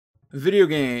Video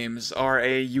games are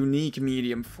a unique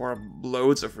medium for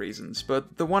loads of reasons,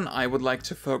 but the one I would like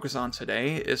to focus on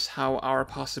today is how our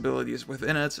possibilities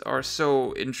within it are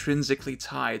so intrinsically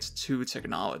tied to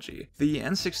technology. The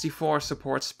N64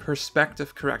 supports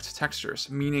perspective-correct textures,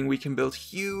 meaning we can build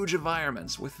huge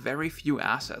environments with very few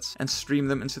assets and stream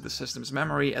them into the system's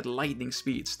memory at lightning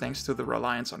speeds thanks to the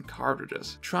reliance on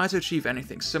cartridges. Try to achieve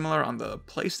anything similar on the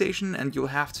PlayStation and you'll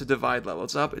have to divide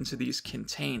levels up into these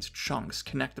contained chunks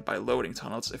connected by loading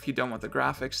tunnels if you don't want the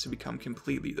graphics to become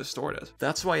completely distorted.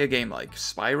 That's why a game like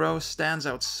Spyro stands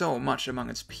out so much among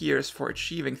its peers for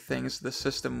achieving things the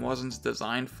system wasn't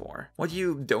designed for. What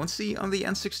you don't see on the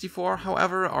N64,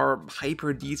 however, are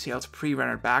hyper-detailed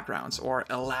pre-rendered backgrounds or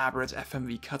elaborate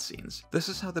FMV cutscenes. This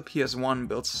is how the PS1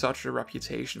 built such a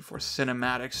reputation for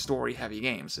cinematic, story-heavy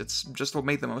games. It's just what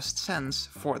made the most sense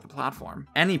for the platform.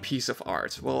 Any piece of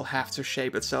art will have to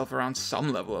shape itself around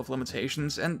some level of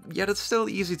limitations, and yet it's still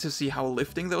easy to see how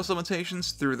lifting those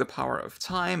limitations through the power of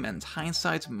time and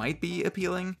hindsight might be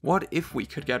appealing. What if we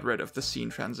could get rid of the scene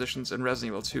transitions in Resident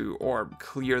Evil 2 or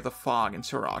clear the fog in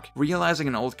Turok? Realizing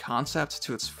an old concept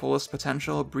to its fullest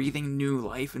potential, breathing new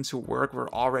life into work we're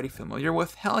already familiar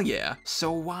with? Hell yeah!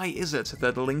 So why is it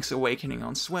that Link's Awakening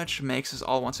on Switch makes us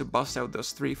all want to bust out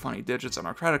those 3 funny digits on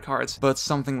our credit cards, but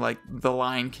something like the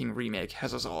Lion King remake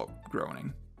has us all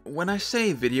groaning? When I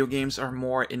say video games are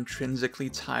more intrinsically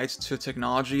tied to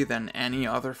technology than any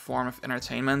other form of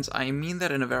entertainment, I mean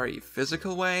that in a very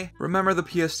physical way. Remember the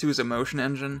PS2's emotion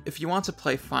engine? If you want to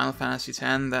play Final Fantasy X,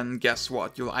 then guess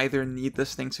what? You'll either need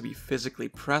this thing to be physically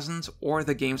present, or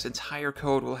the game's entire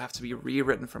code will have to be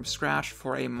rewritten from scratch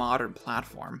for a modern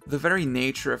platform. The very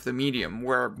nature of the medium,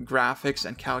 where graphics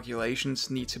and calculations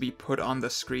need to be put on the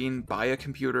screen by a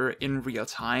computer in real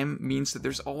time, means that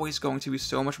there's always going to be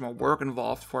so much more work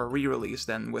involved for a re-release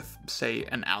than with, say,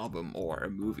 an album or a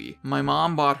movie. My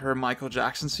mom bought her Michael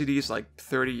Jackson CDs like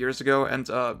 30 years ago, and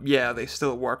yeah, they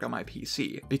still work on my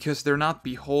PC, because they're not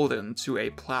beholden to a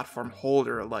platform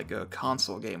holder like a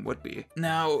console game would be.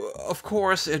 Now, of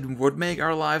course, it would make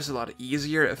our lives a lot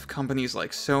easier if companies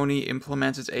like Sony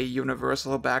implemented a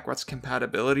universal backwards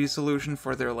compatibility solution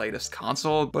for their latest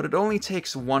console, but it only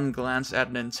takes one glance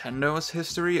at Nintendo's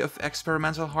history of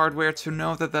experimental hardware to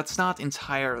know that that's not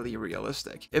entirely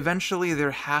realistic. Eventually, there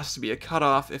has to be a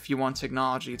cutoff if you want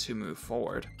technology to move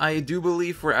forward. I do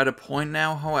believe we're at a point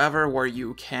now, however, where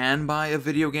you can buy a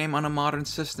video game on a modern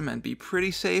system and be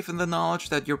pretty safe in the knowledge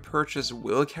that your purchase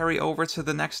will carry over to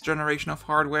the next generation of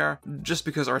hardware, just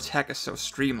because our tech is so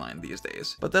streamlined these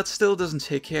days. But that still doesn't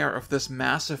take care of this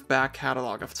massive back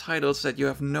catalog of titles that you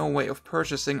have no way of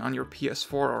purchasing on your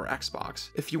PS4 or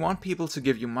Xbox. If you want people to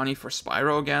give you money for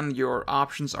Spyro again, your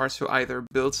options are to either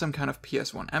build some kind of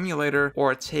PS1 emulator,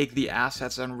 or take the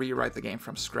assets and rewrite the game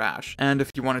from scratch. And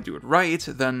if you want to do it right,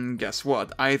 then guess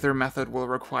what? Either method will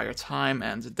require time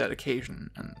and dedication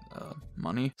and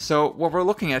money. So what we're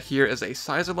looking at here is a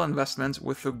sizable investment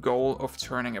with the goal of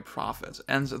turning a profit.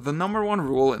 And the number one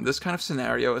rule in this kind of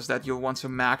scenario is that you'll want to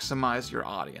maximize your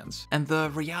audience. And the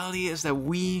reality is that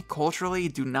we, culturally,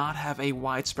 do not have a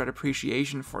widespread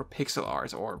appreciation for pixel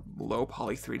art or low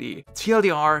poly 3D.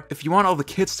 TLDR, if you want all the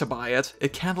kids to buy it,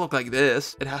 it can't look like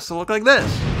this, it has to look like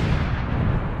this.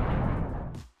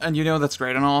 And you know that's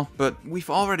great and all, but we've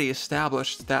already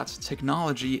established that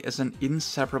technology is an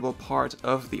inseparable part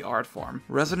of the art form.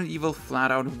 Resident Evil flat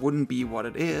out wouldn't be what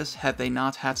it is had they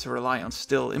not had to rely on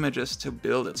still images to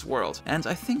build its world. And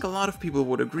I think a lot of people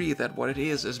would agree that what it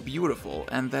is beautiful,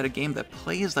 and that a game that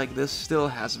plays like this still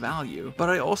has value.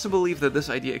 But I also believe that this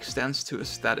idea extends to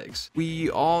aesthetics. We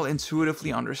all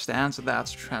intuitively understand that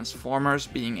Transformers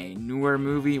being a newer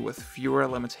movie with fewer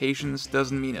limitations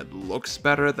doesn't mean it looks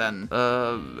better than,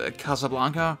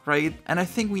 Casablanca, right? And I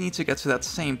think we need to get to that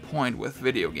same point with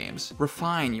video games.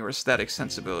 Refine your aesthetic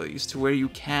sensibilities to where you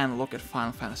can look at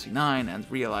Final Fantasy IX and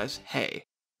realize, hey,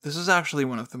 this is actually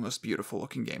one of the most beautiful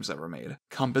looking games ever made.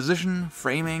 Composition,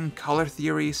 framing, color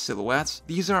theory, silhouettes,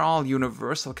 these are all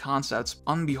universal concepts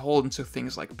unbeholden to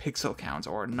things like pixel count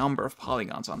or number of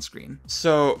polygons on screen.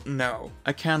 So no,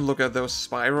 I can't look at those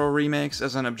Spyro remakes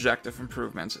as an objective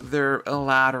improvement. They're a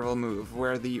lateral move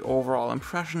where the overall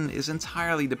impression is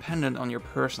entirely dependent on your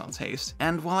personal taste.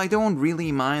 And while I don't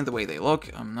really mind the way they look,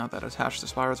 I'm not that attached to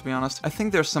Spyro to be honest, I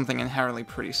think there's something inherently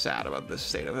pretty sad about this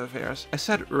state of affairs. I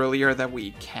said earlier that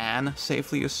we can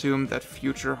safely assume that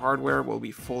future hardware will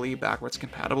be fully backwards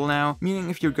compatible now, meaning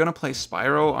if you're gonna play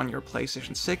Spyro on your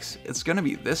PlayStation 6, it's gonna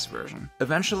be this version.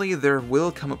 Eventually, there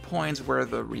will come a point where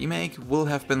the remake will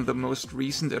have been the most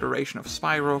recent iteration of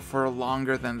Spyro for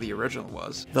longer than the original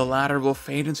was. The latter will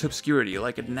fade into obscurity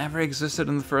like it never existed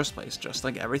in the first place, just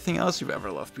like everything else you've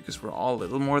ever loved, because we're all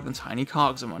little more than tiny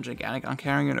cogs in one gigantic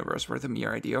uncaring universe where the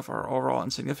mere idea of our overall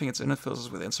insignificance in it fills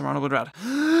us with insurmountable dread.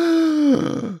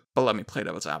 But let me play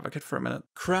devil's advocate for a minute.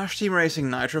 Crash Team Racing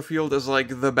Nitro Fueled is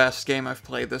like the best game I've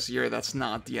played this year that's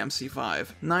not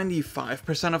DMC5.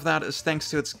 95% of that is thanks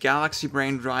to its Galaxy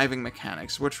Brain driving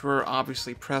mechanics, which were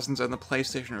obviously present in the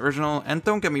PlayStation original, and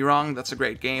don't get me wrong, that's a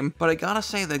great game, but I gotta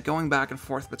say that going back and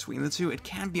forth between the two, it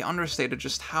can be understated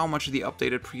just how much the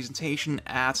updated presentation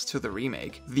adds to the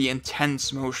remake. The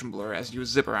intense motion blur as you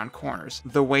zip around corners,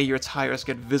 the way your tires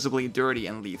get visibly dirty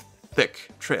and leave thick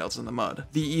trails in the mud,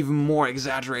 the even more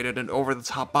exaggerated and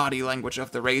over-the-top body language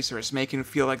of the racers making it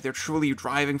feel like they're truly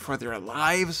driving for their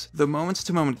lives. The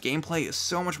moment-to-moment gameplay is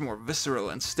so much more visceral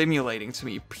and stimulating to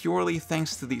me purely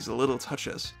thanks to these little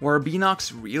touches. Where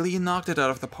Beanox really knocked it out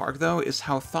of the park though is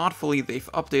how thoughtfully they've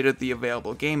updated the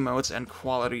available game modes and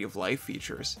quality of life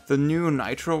features. The new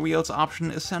Nitro Wheels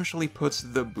option essentially puts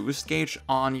the boost gauge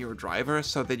on your driver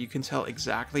so that you can tell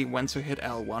exactly when to hit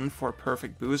L1 for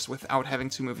perfect boost without having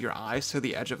to move your eyes to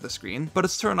the edge of the screen, but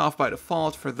it's turned off by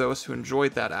default for those who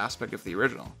enjoyed that aspect of the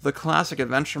original. The classic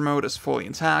adventure mode is fully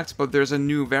intact, but there's a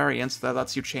new variant that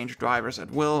lets you change drivers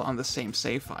at will on the same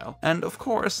save file. And of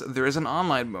course, there is an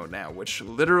online mode now, which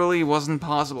literally wasn't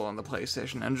possible on the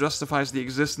PlayStation and justifies the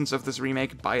existence of this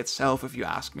remake by itself if you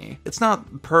ask me. It's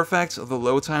not perfect, the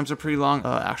load times are pretty long.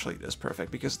 Actually it is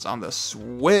perfect because it's on the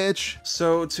Switch.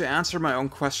 So to answer my own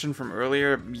question from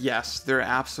earlier, yes, there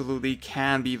absolutely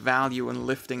can be value in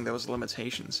lifting those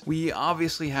limitations. We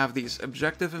obviously have these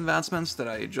objective advancements that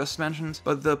I just mentioned,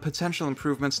 but the potential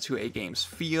improvements to a game's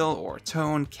feel or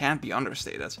tone can't be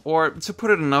understated. Or, to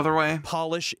put it another way,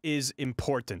 polish is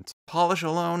important. Polish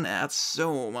alone adds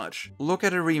so much. Look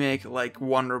at a remake like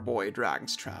Wonder Boy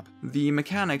Dragon's Trap. The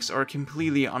mechanics are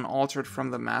completely unaltered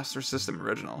from the Master System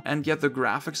original, and yet the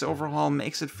graphics overhaul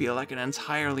makes it feel like an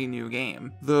entirely new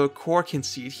game. The core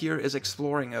conceit here is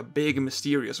exploring a big,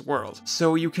 mysterious world,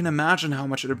 so you can imagine how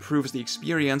much it improves the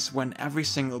experience when every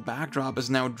single backdrop is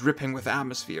now dripping with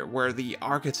atmosphere, where the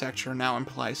architecture now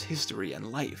implies history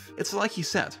and life. It's like he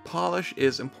said, polish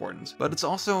is important, but it's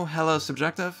also hella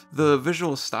subjective. The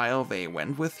visual style they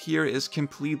went with here is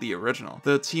completely original.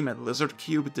 The team at Lizard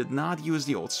Cube did not use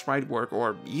the old sprite work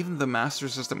or even the Master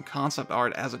System concept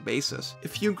art as a basis.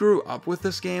 If you grew up with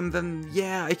this game, then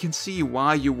yeah, I can see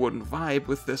why you wouldn't vibe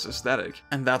with this aesthetic.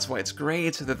 And that's why it's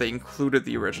great that they included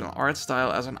the original art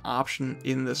style as an option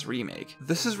in this remake.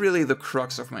 This is really the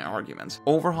crux of my argument.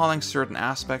 Overhauling certain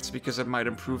aspects because it might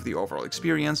improve the overall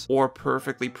experience, or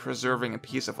perfectly preserving a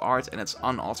piece of art in its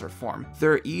unaltered form.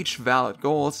 They're each valid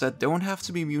goals that don't have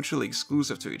to be mutually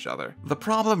exclusive to each other. The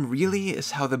problem really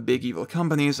is how the big evil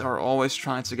companies are always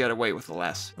trying to get away with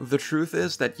less. The truth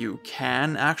is that you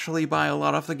can actually buy a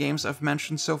lot of the games I've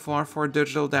mentioned so far for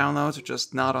digital download,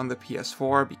 just not on the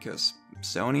PS4 because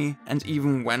Sony, and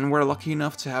even when we're lucky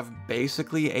enough to have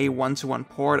basically a one-to-one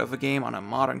port of a game on a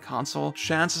modern console,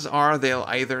 chances are they'll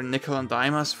either nickel and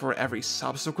dime us for every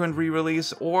subsequent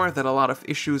re-release, or that a lot of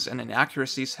issues and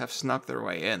inaccuracies have snuck their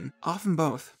way in. Often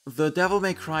both. The Devil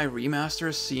May Cry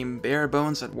remasters seem bare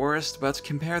bones at worst, but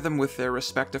compare them with their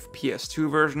respective PS2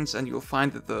 versions and you'll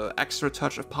find that the extra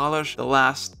touch of polish, the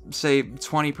last, say,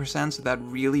 20% that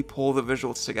really pull the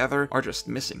visuals together, are just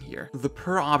missing here. The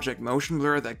per-object motion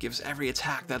blur that gives every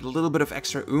attack that little bit of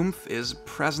extra oomph is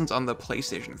present on the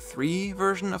PlayStation 3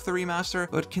 version of the remaster,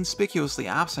 but conspicuously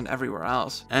absent everywhere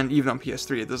else. And even on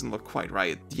PS3 it doesn't look quite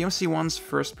right. DMC1's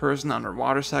first-person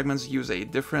underwater segments use a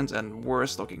different and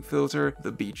worse-looking filter,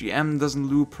 the BGM doesn't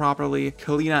loop properly,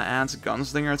 Kalina Ant's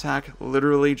gunslinger attack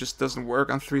literally just doesn't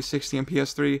work on 360 and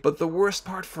PS3, but the worst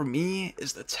part for me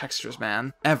is the textures,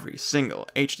 man. Every single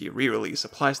HD re-release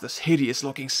applies this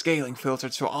hideous-looking scaling filter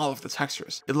to all of the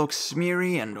textures. It looks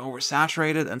smeary and oversaturated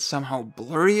and somehow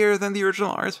blurrier than the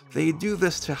original art. They do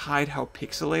this to hide how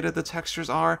pixelated the textures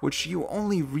are, which you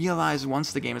only realize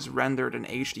once the game is rendered in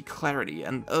HD clarity,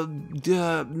 and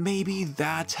maybe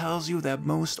that tells you that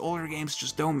most older games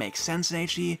just don't make sense in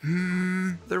HD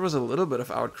HD? There was a little bit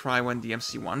of outcry when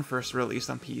DMC1 first released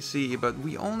on PC, but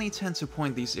we only tend to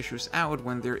point these issues out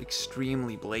when they're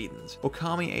extremely blatant.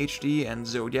 Okami HD and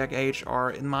Zodiac Age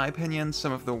are, in my opinion,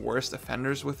 some of the worst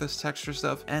offenders with this texture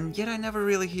stuff, and yet I never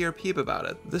really hear peep about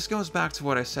it. This goes back to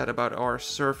what I said about our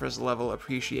surface level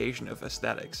appreciation of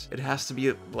aesthetics. It has to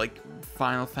be like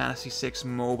Final Fantasy VI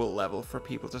mobile level for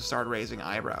people to start raising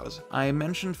eyebrows. I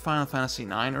mentioned Final Fantasy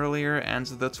IX earlier, and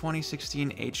the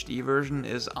 2016 HD version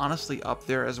is honestly up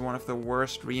there as one of the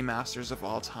worst remasters of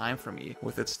all time for me,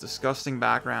 with its disgusting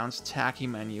backgrounds, tacky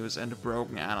menus, and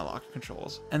broken analog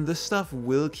controls. And this stuff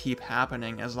will keep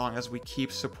happening as long as we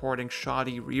keep supporting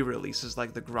shoddy re-releases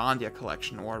like the Grandia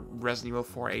Collection or Resident Evil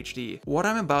 4 HD. What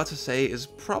I'm about to say is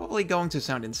probably going to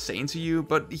sound insane to you,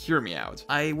 but hear me out.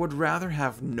 I would rather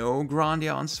have no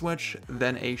Grandia on Switch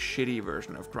than a shitty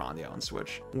version of Grandia on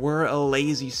Switch. We're a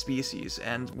lazy species,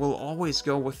 and we'll always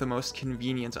go with the most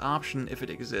convenient option if it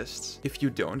exists. If you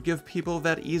don't give people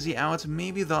that easy out,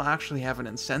 maybe they'll actually have an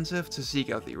incentive to seek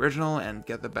out the original and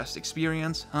get the best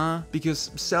experience, huh?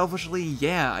 Because selfishly,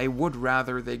 yeah, I would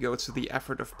rather they go to the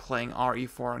effort of playing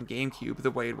RE4 on GameCube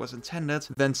the way it was intended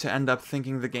than to end up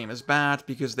thinking the game is bad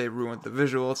because they ruined the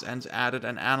visuals and added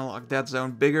an analog dead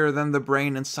zone bigger than the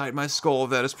brain inside my skull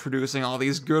that is producing all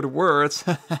these good words.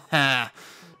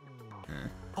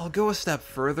 I'll go a step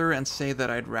further and say that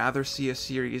I'd rather see a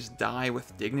series die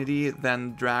with dignity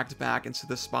than dragged back into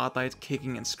the spotlight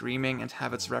kicking and screaming and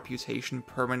have its reputation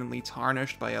permanently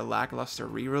tarnished by a lackluster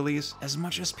re-release. As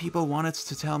much as people wanted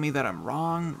to tell me that I'm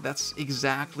wrong, that's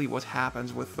exactly what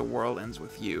happens with The World Ends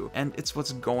With You, and it's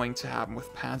what's going to happen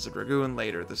with Panzer Dragoon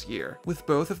later this year. With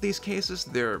both of these cases,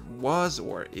 there was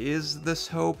or is this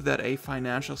hope that a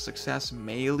financial success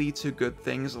may lead to good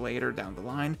things later down the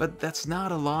line, but that's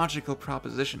not a logical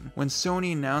proposition. When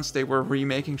Sony announced they were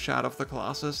remaking Shadow of the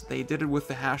Colossus, they did it with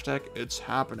the hashtag "It's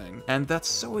happening," and that's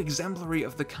so exemplary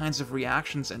of the kinds of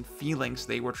reactions and feelings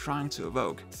they were trying to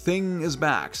evoke. Thing is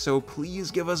back, so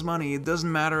please give us money. It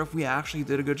doesn't matter if we actually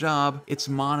did a good job. It's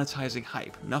monetizing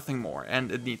hype, nothing more,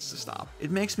 and it needs to stop.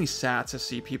 It makes me sad to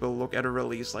see people look at a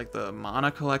release like the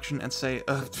Mana Collection and say,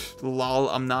 lol,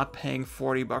 I'm not paying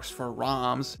 $40 for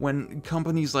ROMs, when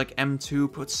companies like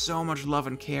M2 put so much love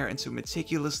and care into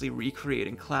meticulously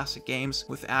recreating classic games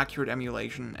with accurate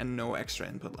emulation and no extra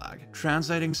input lag.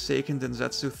 Translating Seiken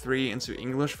Densetsu 3 into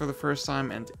English for the first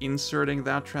time and inserting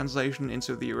that translation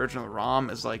into the original ROM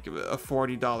is like a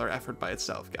 $40 effort by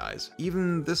itself, guys.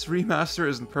 Even this remaster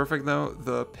isn't perfect though.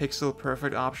 The pixel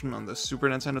perfect option on the Super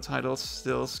Nintendo titles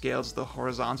still scales the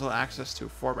horizontal axis to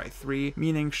 4:3,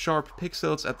 meaning sharp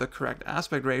pixels at the correct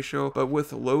aspect ratio, but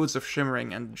with loads of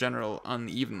shimmering and general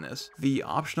unevenness. The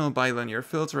optional bilinear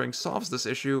filtering solves this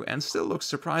issue and still looks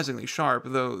surprisingly sharp,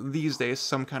 though these days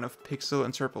some kind of pixel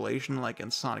interpolation like in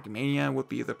Sonic Mania would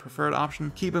be the preferred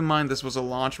option. Keep in mind this was a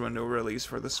launch window release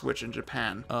for the Switch in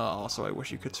Japan. Also, I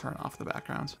wish you could turn off the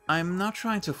background. I'm not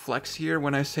trying to flex here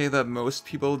when I say that most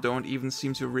people don't even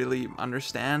seem to really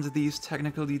understand these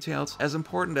technical details. As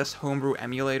important as homebrew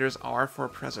emulators are for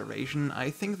preservation,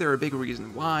 I think they're a big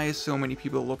reason why so many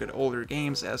people look at older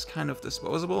games as kind of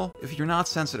disposable. If you're not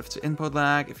sensitive to input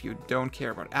lag, if you don't care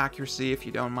about accuracy, if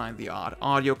you don't mind the odd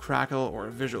audio crackle or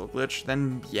visual glitch,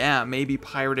 then yeah, maybe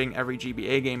pirating every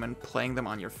GBA game and playing them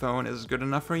on your phone is good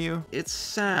enough for you. It's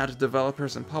sad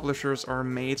developers and publishers are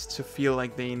made to feel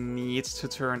like they need to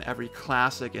turn every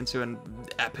classic into an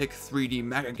epic 3D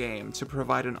mega game to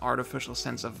provide an artificial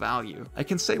sense of value. I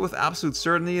can say with absolute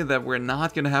certainty that we're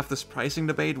not gonna have this pricing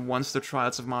debate once the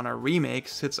Trials of Mana remake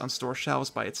sits on store shelves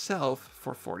by itself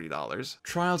for $40.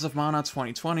 Trials of Mana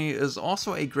 2020 is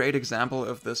also a great example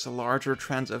of this larger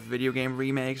trend of video game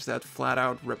remakes that flat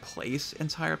out replace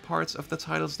entire parts of the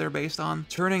titles they're based on.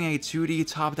 Turning a 2D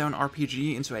top-down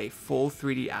RPG into a full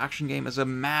 3D action game is a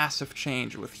massive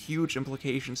change with huge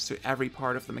implications to every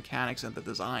part of the mechanics and the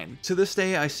design. To this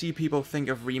day, I see people think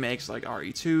of remakes like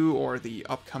RE2 or the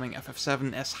upcoming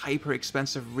FF7 as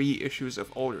hyper-expensive reissues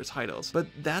of older titles, but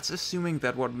that's assuming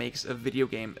that what makes a video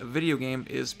game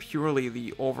is purely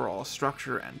the overall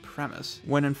structure and premise,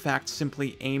 when in fact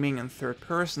simply aiming in third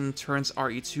person turns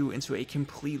RE2 into a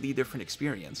completely different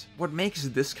experience. What makes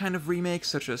this kind of remake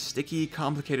such a sticky,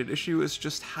 complicated issue is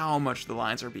just how much the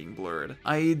lines are being blurred.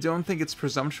 I don't think it's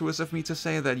presumptuous of me to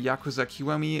say that Yakuza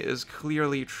Kiwami is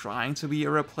clearly trying to be a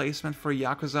replacement for for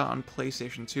Yakuza on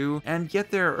PlayStation 2, and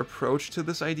yet their approach to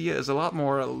this idea is a lot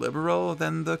more liberal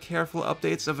than the careful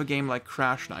updates of a game like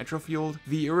Crash Nitro Fueled.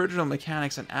 The original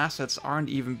mechanics and assets aren't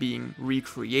even being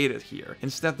recreated here.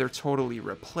 Instead, they're totally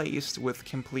replaced with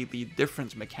completely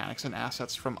different mechanics and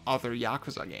assets from other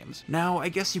Yakuza games. Now, I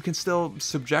guess you can still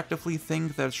subjectively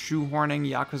think that shoehorning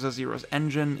Yakuza 0's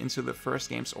engine into the first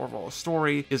game's overall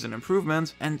story is an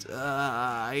improvement, and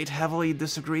I'd heavily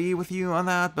disagree with you on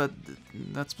that, but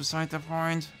that's beside the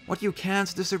point. What you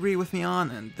can't disagree with me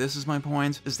on, and this is my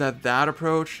point, is that that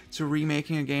approach to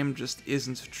remaking a game just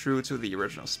isn't true to the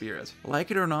original spirit.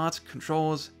 Like it or not,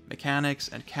 controls, mechanics,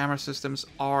 and camera systems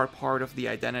are part of the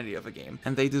identity of a game,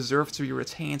 and they deserve to be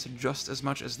retained just as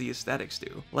much as the aesthetics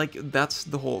do. Like, that's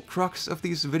the whole crux of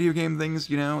these video game things,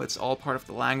 you know? It's all part of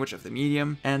the language of the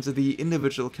medium, and the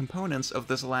individual components of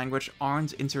this language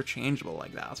aren't interchangeable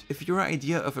like that. If your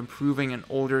idea of improving an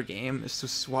older game is to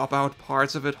swap out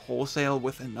parts of it wholesale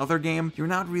with another game, you're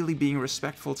not really being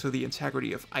respectful to the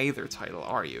integrity of either title,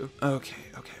 are you? Okay,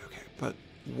 but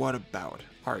what about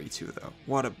RE2 though?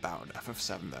 What about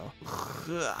FF7 though?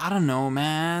 I don't know,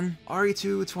 man. RE2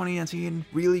 2019,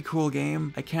 really cool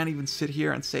game. I can't even sit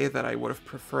here and say that I would have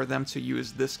preferred them to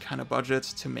use this kind of budget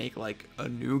to make like a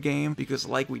new game, because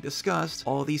like we discussed,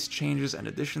 all these changes and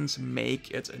additions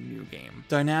make it a new game.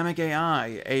 Dynamic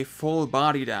AI, a full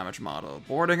body damage model,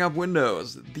 boarding up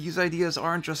windows. These ideas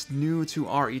aren't just new to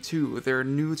RE2, they're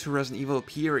new to Resident Evil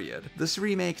period. This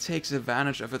remake takes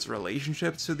advantage of its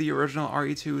relationship to the original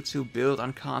RE2 to build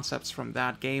on concepts from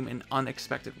that game in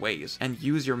unexpected ways, and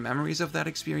use your memories of that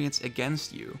experience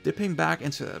against you. Dipping back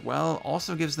into that well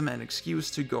also gives them an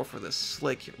excuse to go for this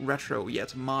slick, retro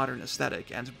yet modern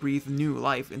aesthetic and breathe new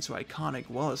life into iconic,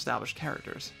 well-established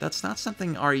characters. That's not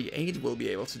something RE8 will be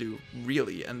able to do,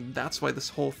 really, and that's why this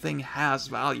whole thing has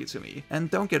value to me.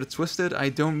 And don't get it twisted, I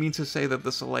don't mean to say that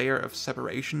this layer of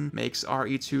separation makes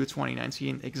RE2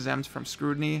 2019 exempt from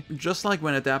scrutiny. Just like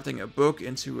when adapting a book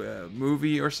into a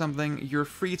movie or something, you're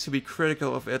free to be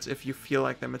critical of it if you feel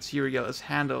like the material is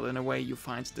handled in a way you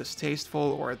find distasteful,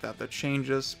 or that the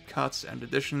changes, cuts, and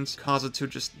additions cause it to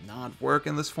just not work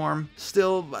in this form.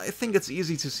 Still, I think it's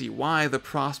easy to see why the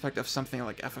prospect of something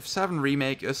like FF7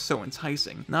 Remake is so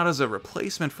enticing, not as a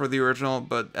replacement for the original,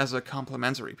 but as a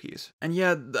complementary piece. And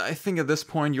yet, I think at this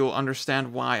point you'll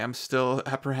understand why I'm still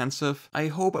apprehensive. I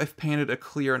hope I've painted a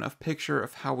clear enough picture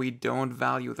of how we don't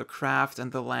value the craft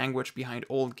and the language behind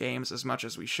old games as much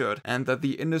as we should, and that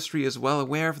the industry is well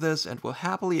aware of this and will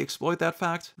happily exploit that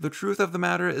fact. The truth of the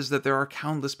matter is that there are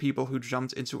countless people who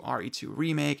jumped into RE2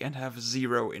 Remake and have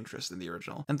zero interest in the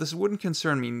original. And this wouldn't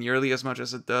concern me nearly as much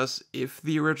as it does if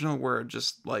the original were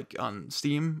just like on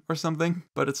Steam or something,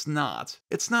 but it's not.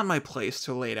 It's not my place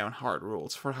to lay down hard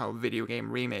rules for how video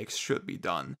game remakes should be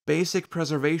done. Basic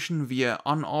preservation via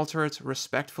unaltered,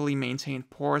 respectfully maintained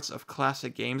ports of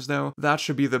classic games though, that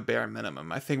should be the bare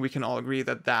minimum. I think we can all agree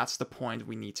that that's the point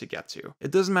we need to get to.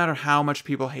 It doesn't matter how much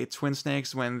people hate Twin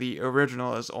Snakes when the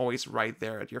original is always right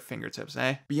there at your fingertips,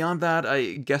 eh? Beyond that,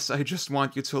 I guess I just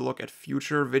want you to look at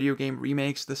future video game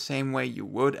remakes the same way you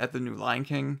would at the new Lion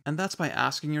King, and that's by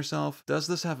asking yourself, does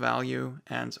this have value,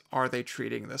 and are they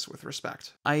treating this with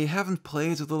respect? I haven't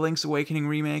played the Link's Awakening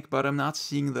remake, but I'm not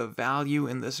seeing the value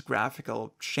in this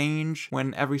graphical change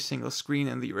when every single screen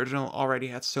in the original already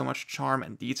had so much charm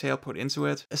and detail put into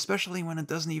it, especially when it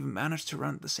doesn't even manage to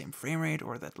run at the same frame rate,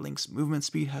 or that Link's movement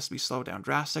speed has to be slowed down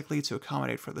drastically to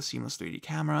accommodate for the seamless 3D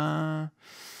camera.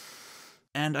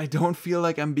 And I don't feel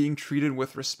like I'm being treated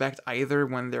with respect either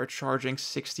when they're charging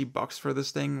 $60 for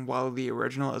this thing, while the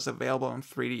original is available on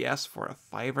 3DS for a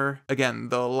 $5. Again,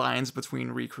 the lines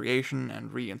between recreation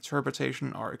and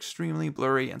reinterpretation are extremely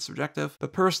blurry and subjective,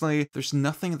 but personally, there's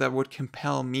nothing that would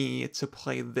compel me to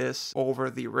play this over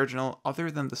the original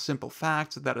other than the simple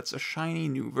fact that it's a shiny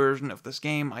new version of this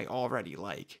game I already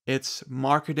like. It's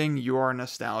marketing your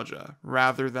nostalgia,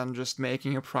 rather than just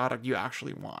making a product you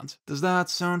actually want. Does that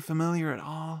sound familiar at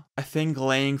all? I think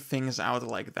laying things out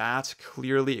like that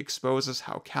clearly exposes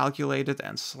how calculated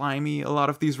and slimy a lot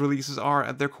of these releases are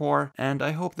at their core, and I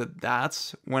hope that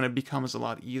that's when it becomes a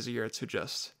lot easier to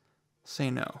just say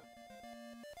no.